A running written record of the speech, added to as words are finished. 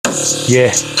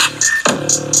Yeah.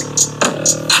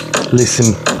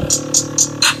 Listen.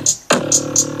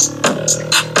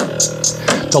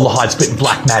 Dolarhyde spitting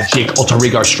black magic, alter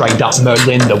ego straight up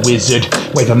Merlin the wizard.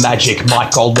 Wave of magic,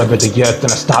 might go over the earth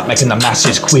and I start making the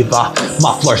masses quiver.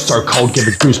 My flow so cold, give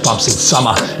it goosebumps in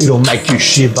summer, it'll make you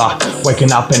shiver.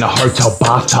 Waking up in a hotel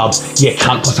bathtub, yeah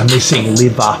cunt plus I'm missing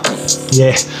liver.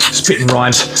 Yeah, spitting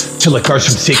rhymes till it goes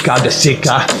from sicker to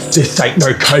sicker. This ain't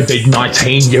no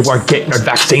COVID-19, you won't get no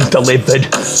vaccines delivered.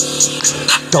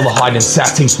 Dolarhyde and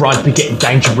Sassing's rhymes be getting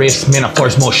dangerous. Man, our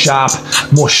flow's more sharp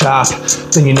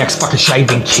than your next fucking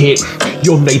shaving kit.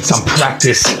 You'll need some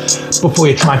practice before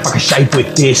you try and fucking shave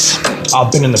with this.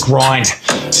 I've been in the grind,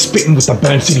 spitting with the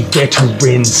Burn City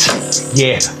veterans.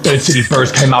 Yeah, Burn City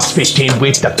birds came up spitting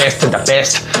with the best of the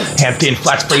best. Hampton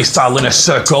Flats freestyle in a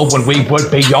circle when we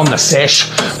would be on the sesh,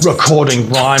 recording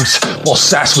rhymes while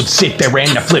Sass would sit there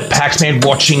and the flip packs. Man,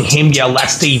 watching him yell at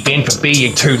Steven for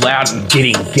being too loud and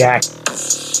getting gagged.